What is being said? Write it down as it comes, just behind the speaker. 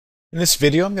In this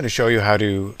video, I'm going to show you how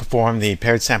to perform the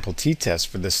paired sample t-test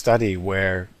for this study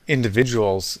where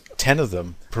individuals, 10 of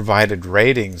them, provided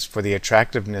ratings for the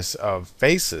attractiveness of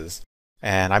faces.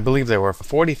 And I believe there were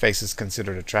 40 faces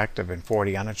considered attractive and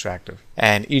 40 unattractive.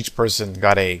 And each person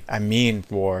got a mean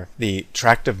for the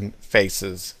attractive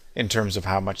faces in terms of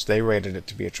how much they rated it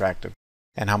to be attractive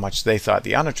and how much they thought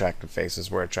the unattractive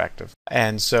faces were attractive.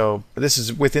 And so this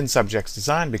is within subject's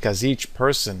design because each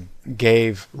person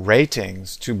gave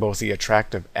ratings to both the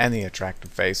attractive and the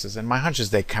attractive faces. And my hunch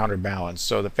is they counterbalance,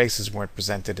 so the faces weren't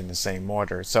presented in the same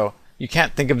order. So you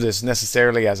can't think of this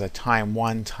necessarily as a time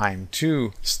 1, time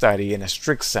 2 study in a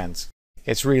strict sense.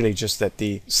 It's really just that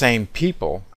the same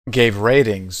people gave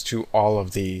ratings to all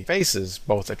of the faces,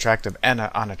 both attractive and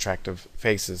unattractive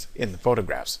faces in the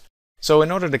photographs. So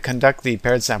in order to conduct the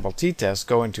paired sample t-test,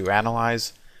 go into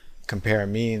Analyze, Compare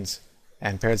Means,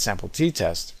 and Paired Sample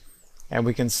t-test. And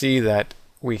we can see that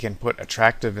we can put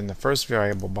attractive in the first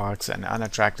variable box and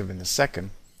unattractive in the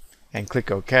second, and click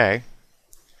OK.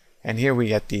 And here we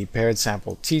get the paired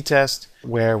sample t-test,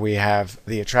 where we have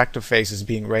the attractive faces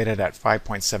being rated at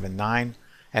 5.79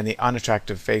 and the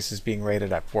unattractive faces being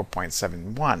rated at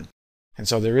 4.71. And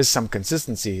so there is some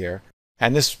consistency here.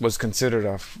 And this was considered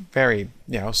a very,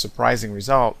 surprising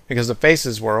result because the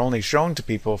faces were only shown to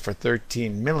people for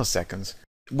 13 milliseconds,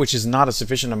 which is not a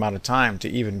sufficient amount of time to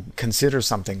even consider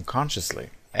something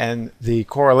consciously. And the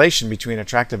correlation between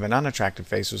attractive and unattractive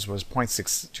faces was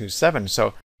 0.627.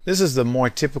 So this is the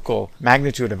more typical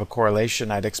magnitude of a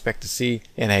correlation I'd expect to see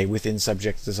in a within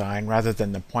subject design rather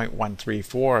than the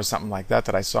 0.134 or something like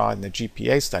that I saw in the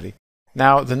GPA study.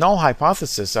 Now, the null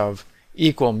hypothesis of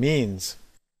equal means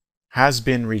has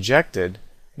been rejected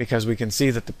because we can see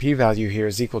that the p-value here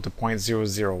is equal to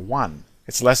 0.001.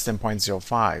 It's less than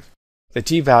 0.05. The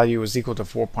t-value is equal to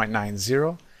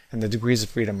 4.90 and the degrees of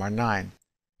freedom are 9.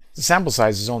 The sample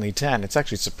size is only 10. It's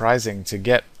actually surprising to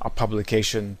get a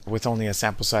publication with only a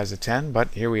sample size of 10,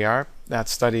 but here we are. That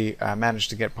study managed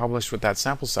to get published with that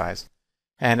sample size.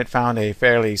 And it found a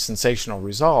fairly sensational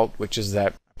result, which is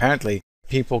that apparently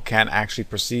people can actually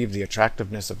perceive the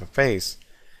attractiveness of a face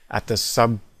at the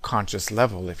subconscious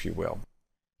level, if you will.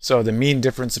 So the mean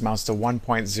difference amounts to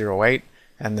 1.08,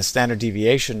 and the standard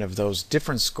deviation of those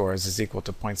difference scores is equal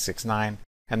to 0.69,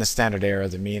 and the standard error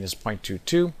of the mean is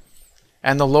 0.22.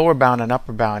 And the lower bound and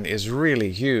upper bound is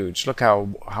really huge. Look how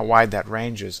wide that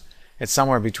range is. It's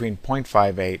somewhere between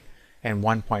 0.58 and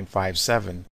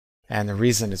 1.57. And the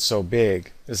reason it's so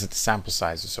big is that the sample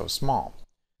size is so small.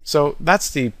 So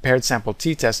that's the paired sample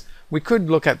t-test. We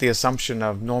could look at the assumption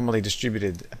of normally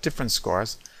distributed difference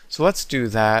scores. So let's do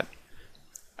that.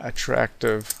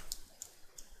 Attractiveness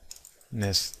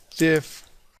diff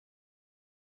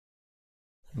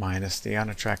minus the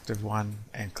unattractive one,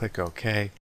 and click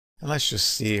OK. And let's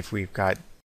just see if we've got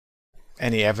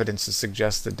any evidence to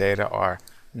suggest the data are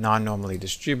non-normally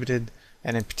distributed.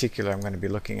 And in particular, I'm going to be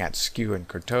looking at skew and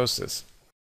kurtosis.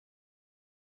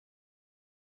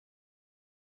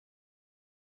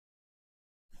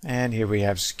 And here we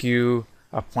have skew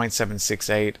of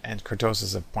 0.768 and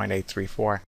kurtosis of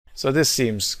 0.834. So this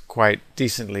seems quite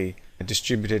decently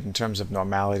distributed in terms of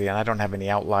normality, and I don't have any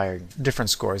outlier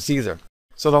difference scores either.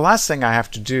 So the last thing I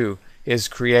have to do is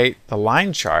create the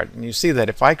line chart. And you see that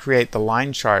if I create the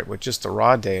line chart with just the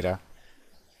raw data,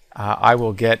 I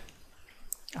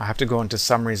have to go into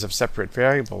summaries of separate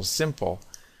variables, simple.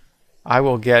 I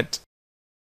will get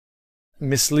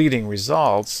misleading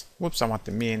results. Whoops, I want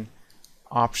the mean.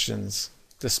 Options,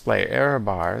 display error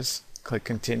bars, click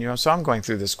continue. So I'm going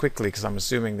through this quickly because I'm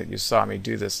assuming that you saw me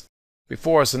do this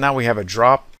before. So now we have a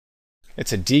drop,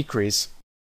 it's a decrease,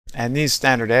 and these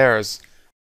standard errors,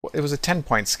 it was a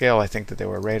 10-point scale I think that they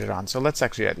were rated on. So let's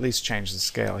actually at least change the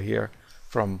scale here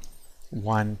from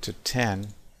 1 to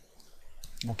 10.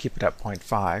 We'll keep it at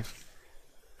 0.5.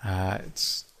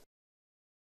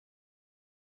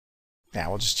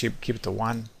 We'll just keep it to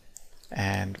 1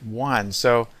 and 1.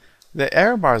 So the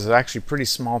error bars are actually pretty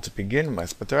small to begin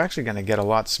with, but they're actually going to get a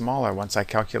lot smaller once I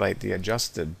calculate the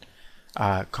adjusted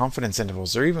confidence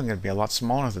intervals. They're even going to be a lot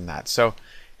smaller than that. So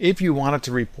if you wanted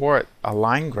to report a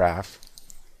line graph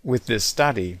with this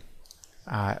study,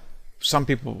 a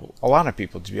lot of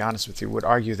people, to be honest with you, would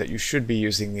argue that you should be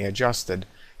using the adjusted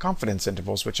confidence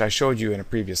intervals, which I showed you in a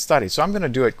previous study. So I'm going to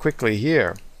do it quickly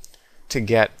here to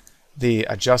get the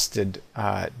adjusted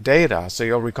data. So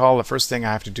you'll recall the first thing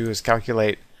I have to do is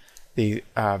calculate the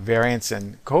variance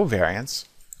and covariance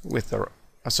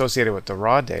associated with the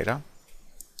raw data.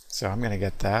 So I'm going to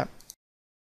get that.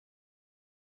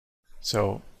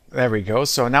 So there we go.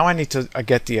 So now I need to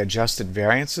get the adjusted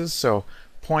variances. So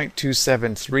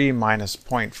 0.273 minus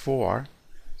 0.4.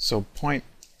 So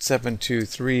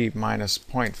 0.723 minus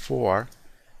 0.4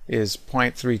 is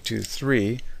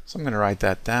 0.323. So I'm going to write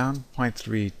that down.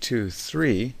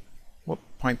 0.323. Whoop,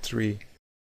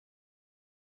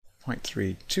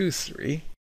 0.323.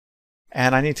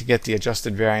 And I need to get the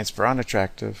adjusted variance for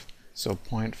unattractive. So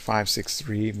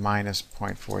 0.563 minus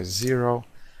 0.40,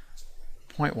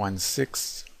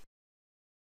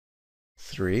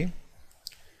 0.163.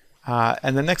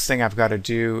 And the next thing I've got to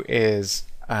do is,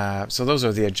 so those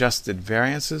are the adjusted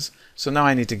variances. So now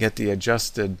I need to get the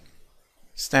adjusted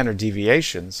standard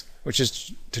deviations, which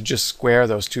is to just square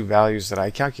those two values that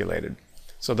I calculated.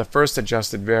 So the first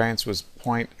adjusted variance was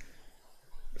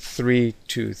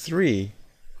 0.323,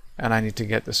 and I need to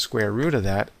get the square root of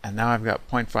that, and now I've got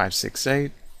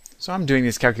 0.568. So I'm doing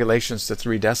these calculations to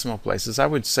 3 decimal places. I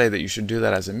would say that you should do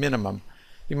that as a minimum.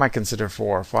 You might consider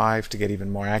 4 or 5 to get even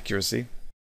more accuracy.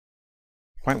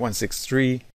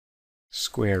 0.163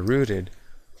 square rooted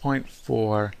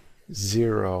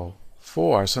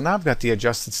 0.404. So now I've got the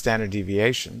adjusted standard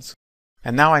deviations.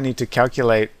 And now I need to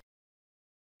calculate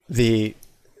the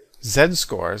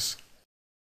z-scores.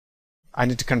 I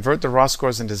need to convert the raw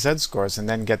scores into z-scores and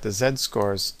then get the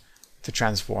z-scores to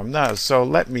transform those. So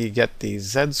let me get the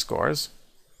z-scores,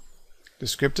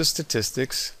 descriptive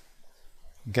statistics,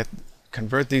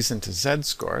 convert these into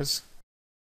z-scores.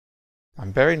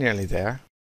 I'm very nearly there.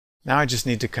 Now I just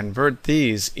need to convert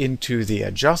these into the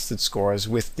adjusted scores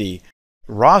with the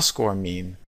raw score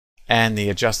mean and the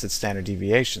adjusted standard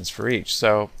deviations for each.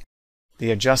 So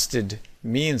the adjusted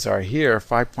means are here,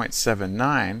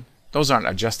 5.79. Those aren't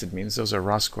adjusted means, those are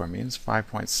raw score means,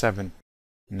 5.79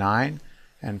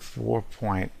 and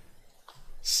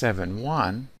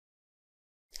 4.71.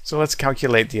 So let's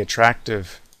calculate the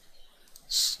attractive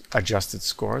adjusted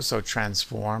scores. So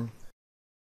transform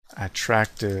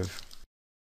attractive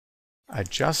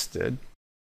adjusted,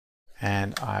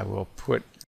 and I will put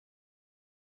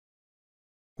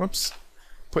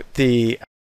the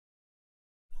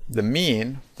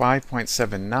mean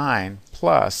 5.79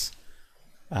 plus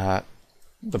the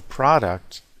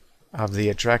product of the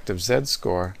attractive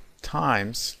z-score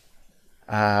times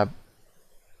the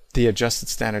adjusted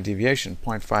standard deviation,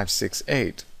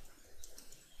 0.568.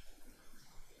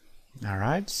 All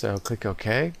right, so click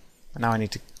OK. And now I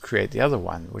need to create the other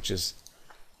one, which is,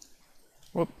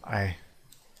 I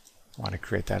want to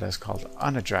create that as called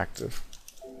unattractive.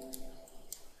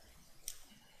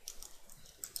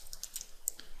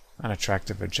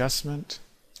 Unattractive adjusted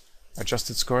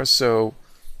scores. So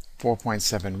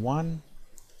 4.71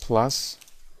 plus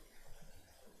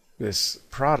this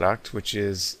product, which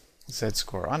is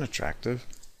z-score unattractive,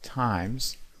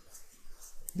 times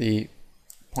the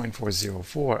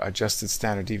 0.404 adjusted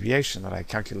standard deviation that I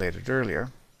calculated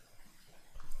earlier,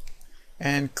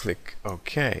 and click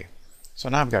OK. So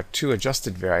now I've got 2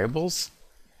 adjusted variables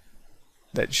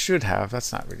that should have,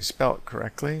 that's not really spelled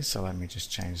correctly, so let me just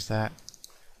change that,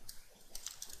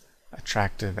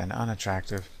 attractive and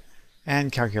unattractive,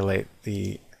 and calculate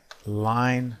the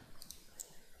line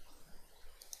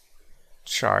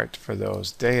chart for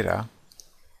those data.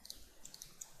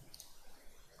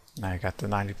 Now I got the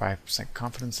 95%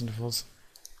 confidence intervals,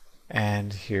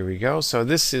 and here we go. So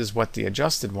this is what the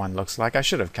adjusted one looks like. I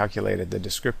should have calculated the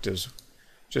descriptives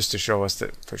just to show us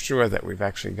that for sure that we've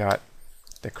actually got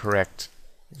the correct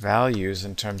values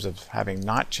in terms of having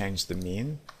not changed the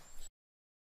mean.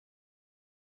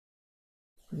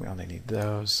 We only need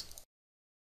those.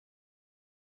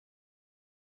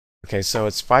 Okay, so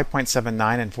it's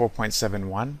 5.79 and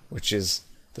 4.71, which is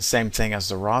the same thing as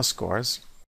the raw scores.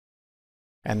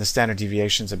 And the standard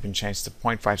deviations have been changed to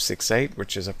 0.568,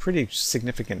 which is a pretty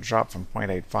significant drop from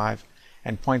 0.85,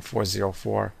 and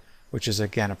 0.404, which is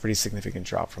again a pretty significant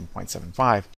drop from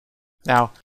 0.75.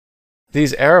 Now,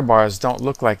 these error bars don't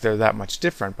look like they're that much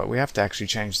different, but we have to actually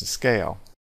change the scale.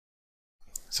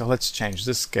 So let's change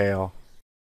this scale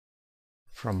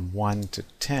from 1 to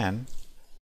 10.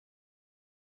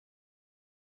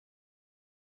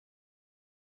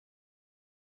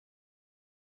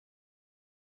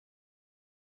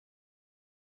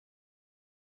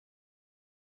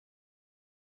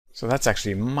 So that's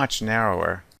actually much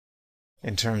narrower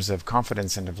in terms of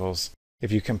confidence intervals.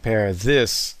 If you compare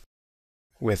this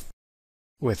with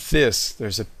this,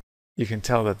 you can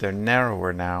tell that they're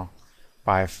narrower now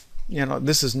by,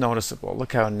 this is noticeable.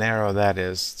 Look how narrow that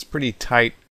is. It's pretty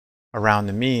tight around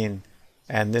the mean,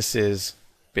 and this is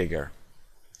bigger.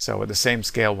 So with the same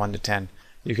scale, 1 to 10,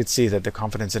 you could see that the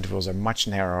confidence intervals are much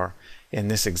narrower in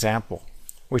this example,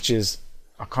 which is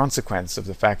a consequence of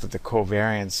the fact that the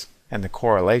covariance and the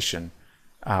correlation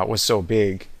was so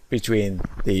big between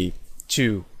the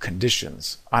 2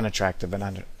 conditions, unattractive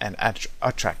and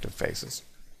attractive phases.